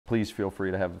Please feel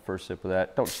free to have the first sip of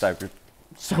that. Don't stifle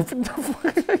yourself in the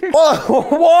Whoa,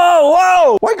 whoa,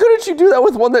 whoa! Why couldn't you do that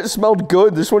with one that smelled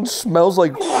good? This one smells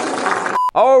like...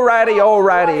 Alrighty,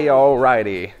 alrighty,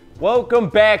 alrighty. Welcome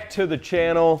back to the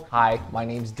channel. Hi, my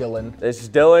name's Dylan. This is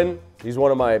Dylan. He's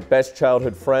one of my best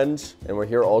childhood friends, and we're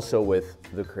here also with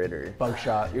the critter.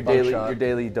 Bugshot. Your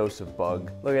daily dose of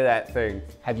bug. Look at that thing.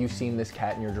 Have you seen this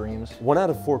cat in your dreams? 1 out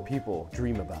of 4 people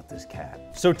dream about this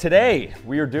cat. So today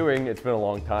we are doing, it's been a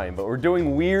long time, but we're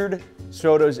doing weird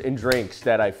sodas and drinks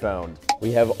that I found.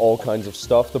 We have all kinds of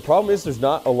stuff. The problem is there's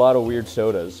not a lot of weird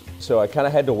sodas, so I kind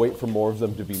of had to wait for more of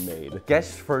them to be made.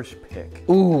 Guess first pick.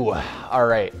 Ooh, all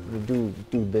right. Do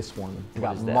this one. We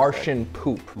got Martian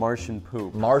poop. Martian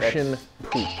poop. Martian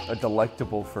poop. A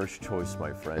delectable first choice,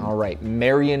 my friend. All right,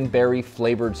 Marionberry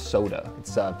flavored soda.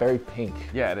 It's very pink.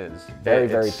 Yeah, it is.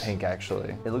 Very pink,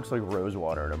 actually. It looks like rose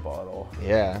water in a bottle.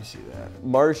 Yeah. You see that?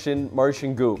 Martian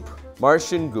goop.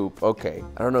 Martian goop. Okay.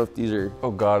 I don't know if these are.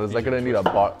 Oh God, is that gonna need a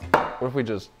bottle? What if we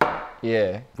just?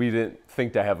 Yeah. We didn't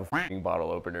think to have a f***ing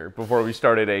bottle opener before we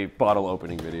started a bottle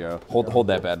opening video. Hold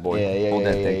that bad boy. Hold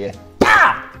that thing. Yeah.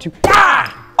 Ah!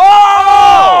 Ah!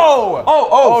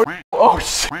 Oh! Oh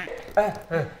shit.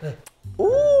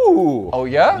 Ooh. Oh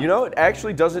yeah? You know, it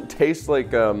actually doesn't taste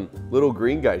like little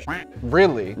green guy shit.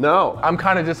 Really? No. I'm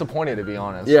kind of disappointed, to be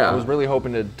honest. Yeah. I was really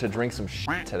hoping to drink some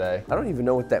shit today. I don't even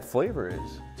know what that flavor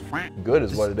is. Good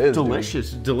is what it is.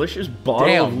 Delicious, delicious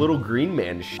bottle of little green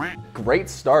man shit. Great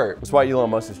start. That's why Elon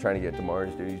Musk is trying to get to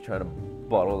Mars, dude. He's trying to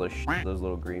bottle the shit of those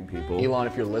little green people. Elon,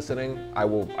 if you're listening, I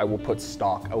will put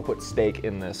stock. I will put steak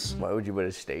in this. Why would you put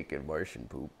a steak in Martian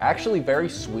poop? Actually, very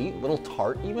sweet, little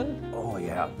tart even. Oh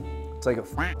yeah. It's like a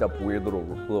f***ed up weird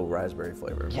little raspberry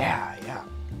flavor. Yeah.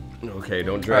 Okay,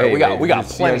 don't try. Right, we got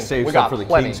plenty. We got for the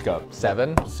plenty. King's Cup.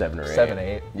 7 or 8. 7,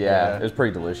 8. Yeah, it was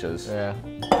pretty delicious. Yeah.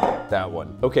 That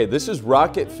one. Okay, this is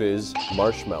Rocket Fizz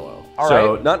Marshmallow. All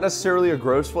right. Not necessarily a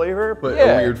gross flavor, but a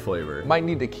weird flavor. Might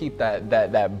need to keep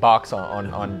that box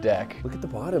on deck. Look at the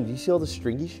bottom. Do you see all the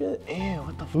stringy shit? Ew,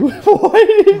 what the fuck?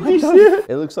 What? Did you see it?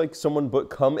 It looks like someone put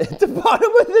cum at the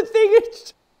bottom of the thing.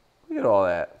 Look at all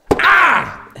that.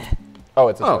 Ah! Oh,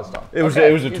 it's a twist off. It was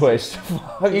a twist.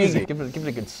 Easy. Give it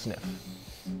a good sniff.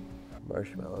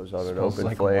 Marshmallows on an open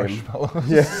like flame. Marshmallows.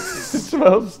 Yeah. It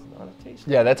smells.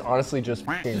 Yeah, that's honestly just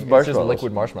it's just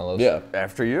liquid marshmallows. Yeah.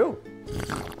 After you.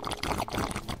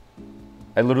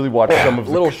 I literally watched some of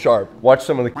the little sharp. Watch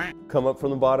some of the come up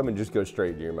from the bottom and just go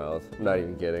straight to your mouth. I'm not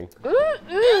even kidding.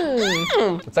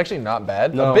 It's actually not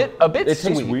bad. No. A bit it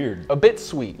sweet. Tastes weird. A bit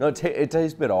sweet. No, it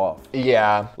tastes a bit off.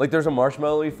 Yeah. Like there's a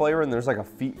marshmallowy flavor and there's like a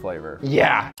feet flavor.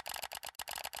 Yeah.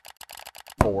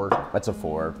 4. That's a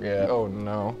 4. Yeah. Oh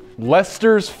no.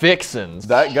 Lester's Fixins.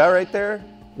 That guy right there?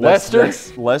 Lester?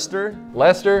 That's Lester?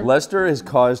 Lester? Lester has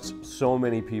caused so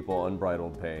many people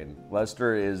unbridled pain.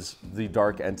 Lester is the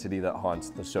dark entity that haunts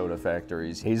the soda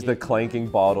factories. He's the clanking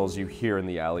bottles you hear in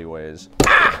the alleyways.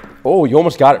 Oh, you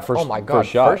almost got it first. Oh my God,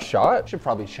 first shot? Should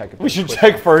probably check if we should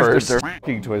check first. They're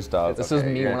f***ing twist off. This is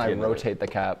me when I rotate the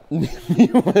cap. Me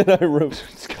when I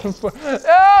rotate.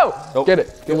 Oh! Get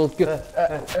it. Get a little.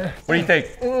 What do you think?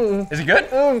 Is it good?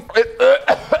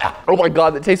 Oh my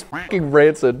God, that tastes fucking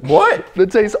rancid. What?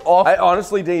 That tastes awful. I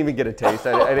honestly didn't even get a taste.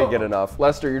 I didn't get enough.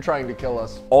 Lester, you're trying to kill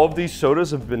us. All of these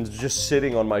sodas have been just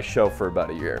sitting on my shelf for about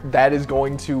a year. That is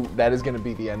going to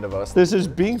be the end of us. This is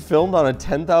being filmed on a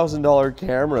 $10,000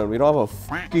 camera and we don't have a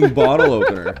fucking bottle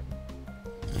opener.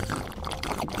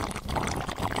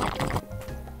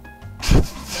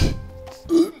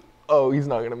 Oh, he's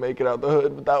not gonna make it out the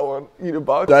hood with that one. Eat a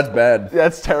box. That's bad.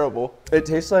 That's terrible. It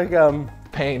tastes like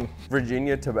pain.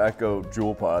 Virginia tobacco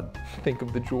Jewel Pod. Think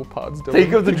of the Jewel Pods. Dylan.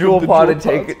 Think of the Jewel Pod and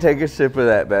take a sip of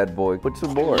that bad boy. Put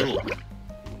some more.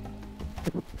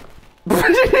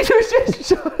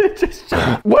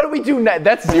 What do we do next?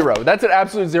 That's 0. That's an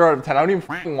absolute 0 out of 10. I don't even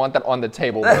fucking want that on the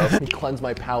table, bro. Cleanse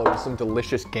my palate with some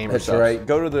delicious gamer That's subs. right.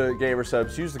 Go to the gamer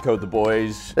subs. Use the code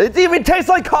TheBoys. It didn't even taste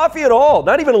like coffee at all.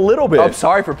 Not even a little bit. I'm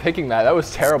sorry for picking that. That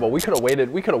was terrible. We could have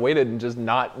waited. We could have waited and just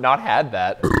not had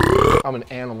that. I'm an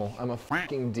animal. I'm a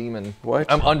fucking demon.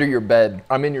 What? I'm under your bed.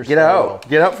 I'm in your Get out.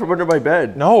 Get out from under my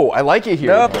bed. No, I like it here.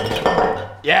 No.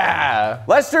 Yeah.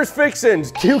 Lester's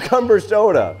Fixins cucumber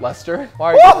soda. Lester?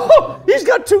 Why are you? Oh, he's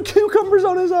got 2 cucumbers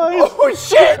on his eyes. Oh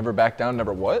shit! Never back down,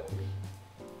 never what?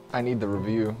 I need the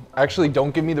review. Actually,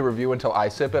 don't give me the review until I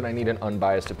sip it. I need an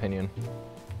unbiased opinion.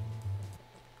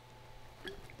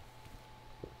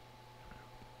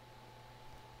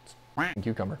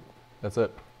 Cucumber. That's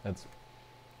it.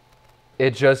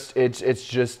 It's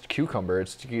just cucumber.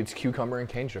 It's cucumber and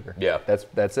cane sugar. Yeah.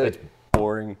 That's it. It's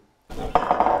boring.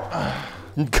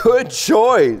 Good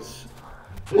choice.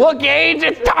 Look, Gage,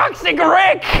 it's Toxic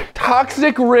Rick!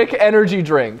 Toxic Rick energy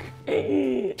drink.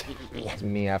 It's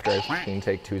me after I fucking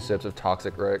take 2 sips of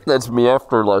Toxic Rick. That's me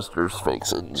after Lester's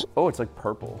fixins. Oh, it's like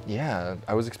purple. Yeah,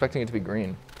 I was expecting it to be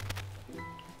green.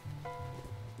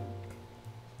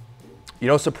 You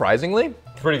know, surprisingly,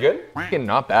 It's pretty good. fucking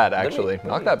not bad, actually.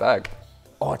 Knock that back.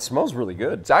 Oh, it smells really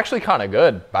good. It's actually kind of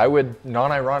good. I would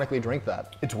non-ironically drink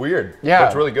that. It's weird. Yeah. But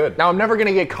it's really good. Now, I'm never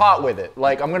gonna get caught with it.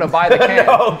 Like, I'm gonna buy the can.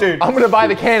 No, dude. I'm gonna buy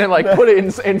the can and like put it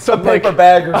in some Paper like,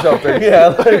 bag or something. Yeah,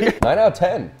 like 9 out of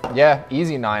 10. yeah,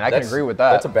 easy 9. I can agree with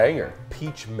that. That's a banger.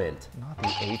 Peach mint. Not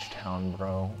the H-Town,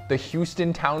 bro. The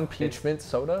Houston Town Peach Mint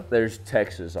Soda. There's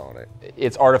Texas on it.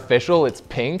 It's artificial, it's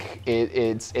pink,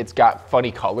 it's got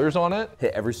funny colors on it.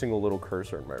 Hit every single little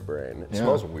cursor in my brain. It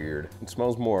smells weird. It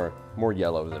smells more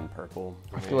yellow than purple.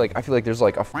 I feel like there's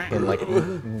like a fucking like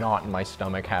knot in my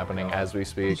stomach happening as we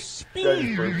speak.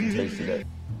 Tasted it.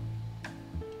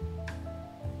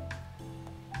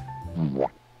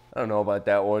 I don't know about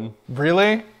that one.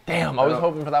 Really? Damn, I was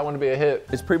hoping for that one to be a hit.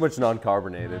 It's pretty much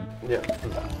non-carbonated. Yeah.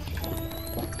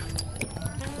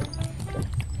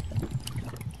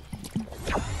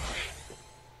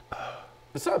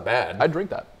 It's not bad. I'd drink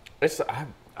that. I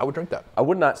I would drink that.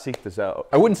 would not seek this out.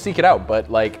 I wouldn't seek it out,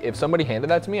 but like if somebody handed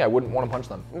that to me, I wouldn't want to punch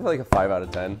them. Maybe like a 5 out of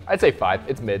 10. I'd say 5.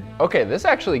 It's mid. Okay, this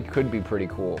actually could be pretty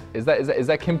cool. Is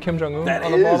that Kim Jong Un That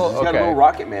on is. the bottle? It's got a little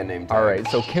Rocket Man name tag. All right,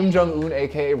 so Kim Jong Un,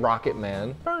 aka Rocket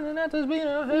Man. Burning at the speed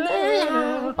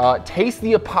of Taste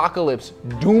the Apocalypse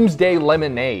Doomsday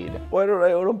Lemonade. Why don't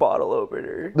I own a bottle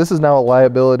opener? This is now a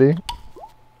liability.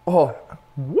 Oh, I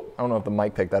don't know if the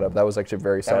mic picked that up. That was actually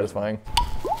very satisfying.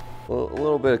 A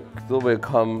little bit of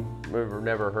cum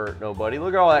never hurt nobody.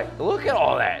 Look at all that. Look at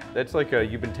all that. That's like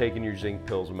you've been taking your zinc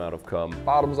pills amount of cum.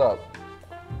 Bottoms up.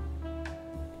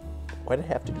 Why'd it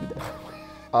have to do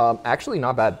that? Actually,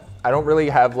 not bad. I don't really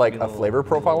have like a flavor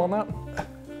profile on that.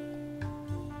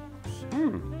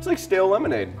 It's like stale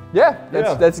lemonade. Yeah,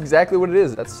 that's exactly what it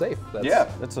is. That's safe.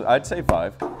 That's, I'd say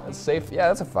 5. That's safe. Yeah,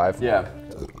 that's a 5. Yeah.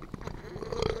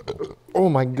 Oh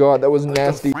my god, that was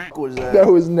nasty. What was that? That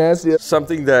was nasty.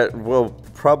 Something that, well,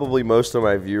 probably most of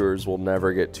my viewers will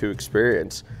never get to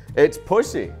experience. It's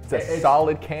pussy. It's a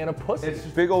solid can of pussy. It's a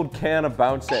big old can of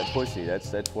bounce that pussy.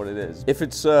 That's what it is. If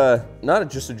it's not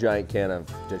just a giant can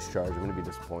of discharge, I'm gonna be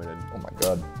disappointed. Oh my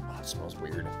god. Oh, it smells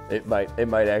weird. It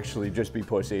might actually just be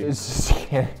pussy. It's just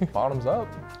can. Bottoms up.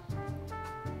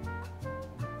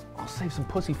 I'll save some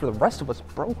pussy for the rest of us,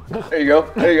 bro. There you go.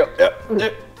 There you go.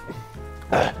 Yep.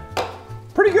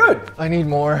 Pretty good. I need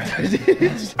more.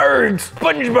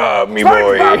 SpongeBob, me boy.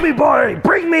 SpongeBob, me boy.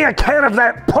 Bring me a can of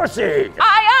that pussy. Aye,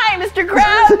 aye, Mr.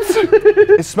 Krabs.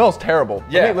 It smells terrible.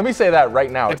 Yeah. Let me say that right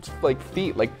now. It's like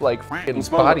feet, like fucking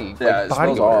body. Yeah, like it body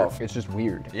smells odor. off. It's just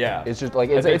weird. Yeah. It's just like,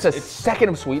 it's a second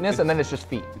of sweetness and then it's just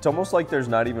feet. It's almost like there's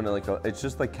not even like it's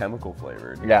just like chemical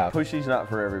flavored. Yeah. Pussy's not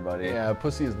for everybody. Yeah,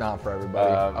 pussy is not for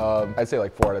everybody. I'd say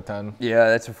like 4 out of 10. Yeah,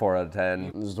 that's a 4 out of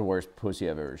 10. This is the worst pussy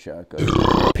I've ever shot.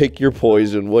 Pick your poison.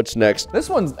 What's next? This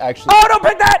one's actually. Oh, don't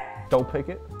pick that! Don't pick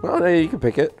it. Oh, no, you can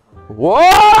pick it. Whoa!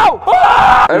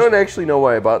 I don't actually know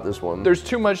why I bought this one. There's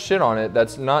too much shit on it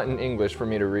that's not in English for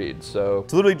me to read, so.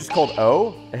 It's literally just called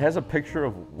O. It has a picture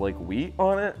of like wheat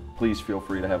on it. Please feel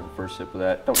free to have a first sip of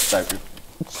that. Don't stop your.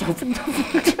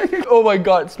 Oh my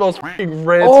god, it smells freaking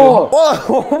rancid. Oh!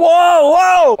 Whoa!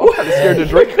 Whoa! Whoa! I'm scared to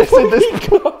drink this in this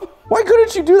cup. Why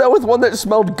couldn't you do that with one that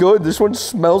smelled good? This one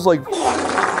smells like.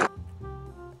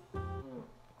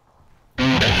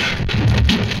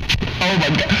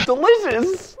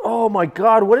 Delicious. Oh my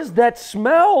god, what is that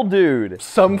smell, dude?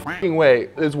 Some freaking way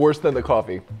is worse than the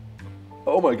coffee.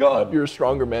 Oh my god. You're a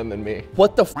stronger man than me.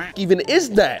 What the f even is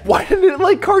that? Why did it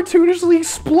like cartoonishly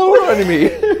explode on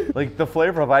me? Like the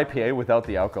flavor of IPA without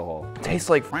the alcohol. It tastes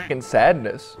like freaking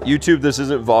sadness. YouTube, this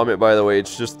isn't vomit, by the way.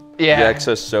 It's just the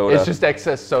excess soda. It's just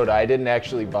excess soda. I didn't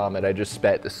actually vomit. I just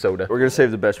spat the soda. We're gonna save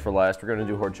the best for last. We're gonna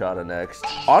do horchata next.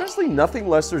 Honestly, nothing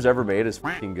Lester's ever made is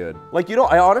f***ing good. Like, you know,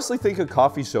 I honestly think a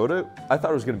coffee soda, I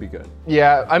thought it was gonna be good.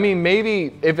 Yeah, I mean,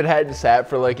 maybe if it hadn't sat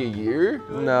for like a year.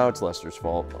 No, it's Lester's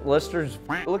fault. Lester's,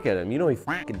 look at him. You know he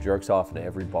f***ing jerks off in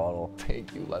every bottle.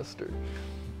 Thank you, Lester.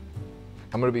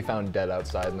 I'm gonna be found dead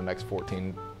outside in the next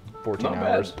 14 Not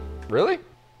hours. bad. Really?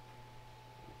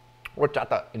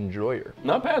 Horchata enjoyer.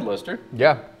 Not bad, Lester.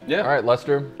 Yeah. Yeah. All right,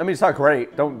 Lester. I mean, it's not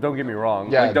great. Don't get me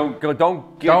wrong. Yeah. Like, don't get.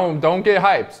 Don't get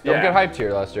hyped. Don't Yeah. get hyped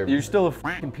here, Lester. You're still a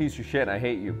fucking piece of shit, and I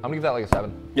hate you. I'm gonna give that like a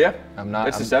 7. Yeah. I'm not.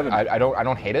 It's a 7. I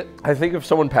don't hate it. I think if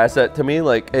someone passed that to me,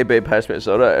 like, hey babe, pass me a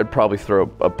soda, I'd probably throw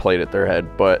a plate at their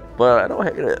head. But I don't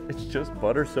hate it. It's just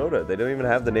butter soda. They don't even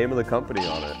have the name of the company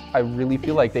on it. I really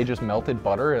feel like they just melted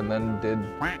butter and then did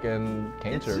fucking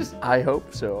cane syrup. I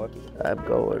hope so. I'm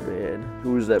going, man.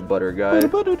 Who's that butter guy?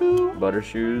 Butter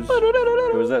shoes.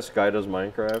 Who was that? Sky Does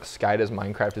Minecraft. Sky Does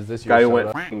Minecraft. Is this your Guy soda?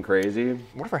 went fucking crazy.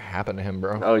 Whatever happened to him,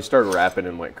 bro? Oh, he started rapping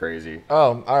and went crazy.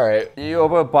 Oh, all right. You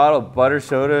open a bottle of butter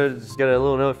soda, just get a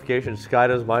little notification. Sky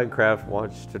Does Minecraft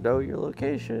wants to know your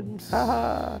location.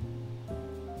 Haha.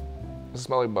 Does it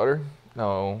smell like butter?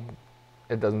 No,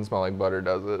 it doesn't smell like butter,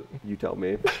 does it? You tell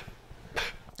me.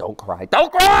 Don't cry.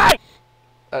 Don't cry!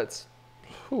 That's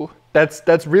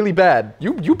really bad.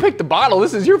 You picked the bottle.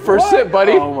 This is your first sip,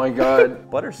 buddy. Oh my god.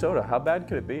 Butter soda, how bad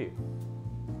could it be?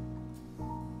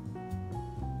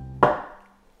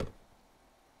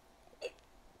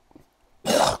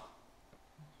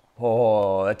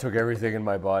 Oh, that took everything in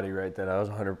my body right then. I was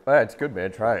 100. It's good,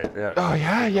 man. Try it. Yeah. Oh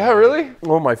yeah, really?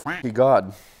 Oh my fucking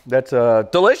god. That's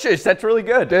delicious. That's really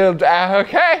good. Damn.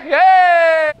 Okay.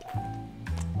 Yay!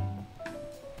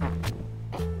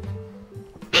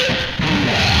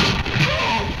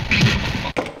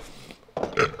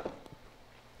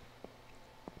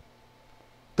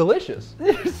 Delicious.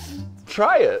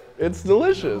 Try it. It's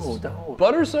delicious. No.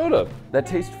 Butter soda. That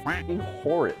tastes fucking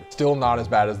horrid. Still not as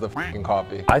bad as the fucking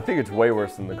coffee. I think it's way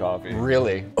worse than the coffee.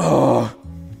 Really? Ugh.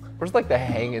 Where's like the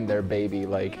hang in there, baby?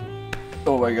 Like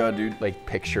Oh my god, dude. like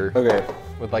picture. Okay.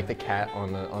 With like the cat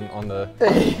on the.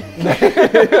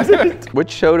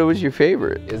 Which soda was your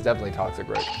favorite? It's definitely Toxic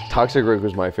Rick. Toxic Rick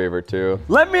was my favorite too.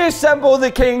 Let me assemble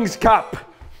the King's Cup.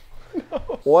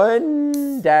 No.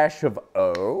 1 dash of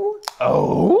O.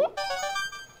 Oh?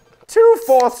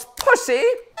 2/4 pussy.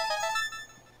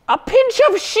 A pinch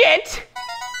of shit.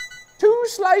 2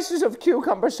 slices of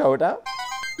cucumber soda.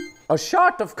 A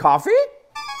shot of coffee.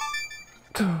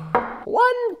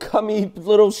 1 cummy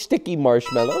little sticky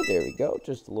marshmallow. There we go.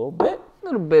 Just a little bit. A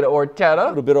little bit of horchata. A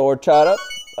little bit of horchata.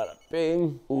 Bada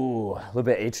bing. Ooh, a little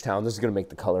bit of H-Town. This is gonna make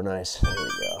the color nice. There we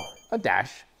go. A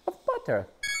dash of butter.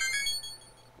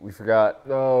 We forgot.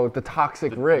 Oh, the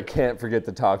Toxic Rick. Can't forget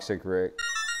the Toxic Rick.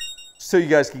 So you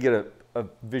guys can get a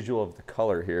visual of the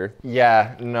color here.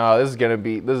 Yeah, no, this is gonna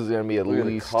be at Look at the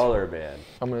least. color, man.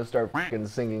 I'm gonna start fucking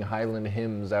singing Highland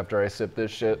hymns after I sip this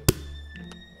shit.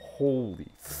 Holy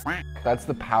f***. That's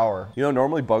the power. You know,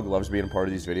 normally Bug loves being a part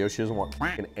of these videos. She doesn't want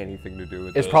fucking anything to do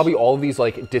with It's this. probably all of these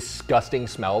like disgusting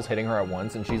smells hitting her at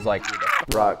once, and she's like,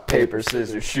 rock, paper,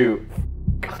 scissors, shoot.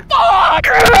 "Fuck!"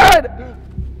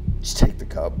 Just take the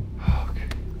cup.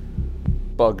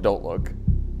 Bug, don't look.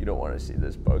 You don't want to see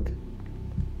this, Bug.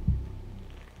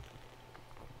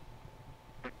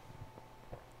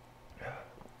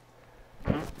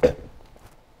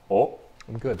 Oh,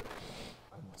 I'm good.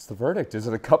 what's the verdict? Is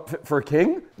it a cup fit for a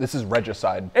king? This is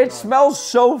regicide. It smells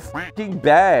so fucking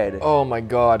bad. Oh my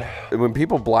god. When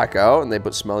people black out and they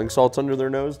put smelling salts under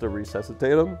their nose to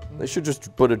resuscitate them, they should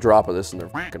just put a drop of this in their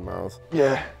fucking mouth.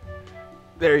 Yeah.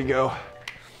 There you go.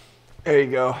 There you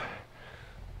go.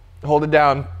 Hold it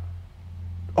down.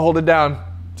 Hold it down.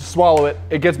 Just swallow it.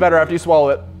 It gets better after you swallow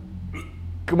it.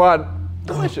 Come on.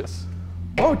 Delicious.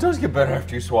 Oh, it does get better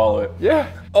after you swallow it.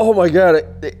 Yeah. Oh my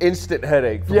god, the instant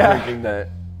headache from drinking that.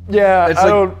 Yeah. It's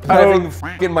like having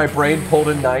fucking my brain pulled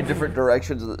in 9 different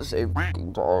directions at the same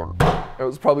fucking time. It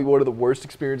was probably one of the worst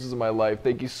experiences of my life.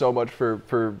 Thank you so much for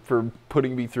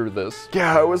putting me through this.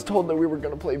 Yeah, I was told that we were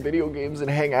gonna play video games and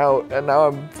hang out, and now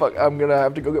I'm gonna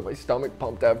have to go get my stomach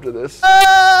pumped after this.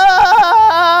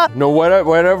 No,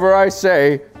 whatever I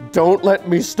say, don't let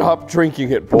me stop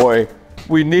drinking it, boy.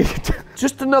 We need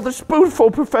just another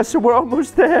spoonful, Professor. We're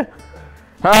almost there.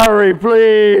 Harry,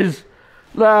 please.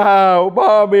 No,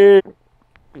 Mommy.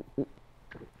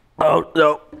 Oh,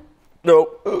 no. No.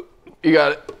 You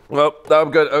got it. Well, I'm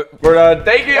good. We're done.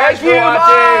 Thank you guys for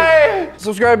watching. Bye.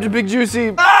 Subscribe to Big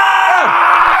Juicy.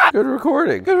 Good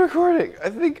recording. Good recording. I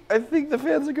think the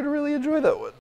fans are gonna really enjoy that one.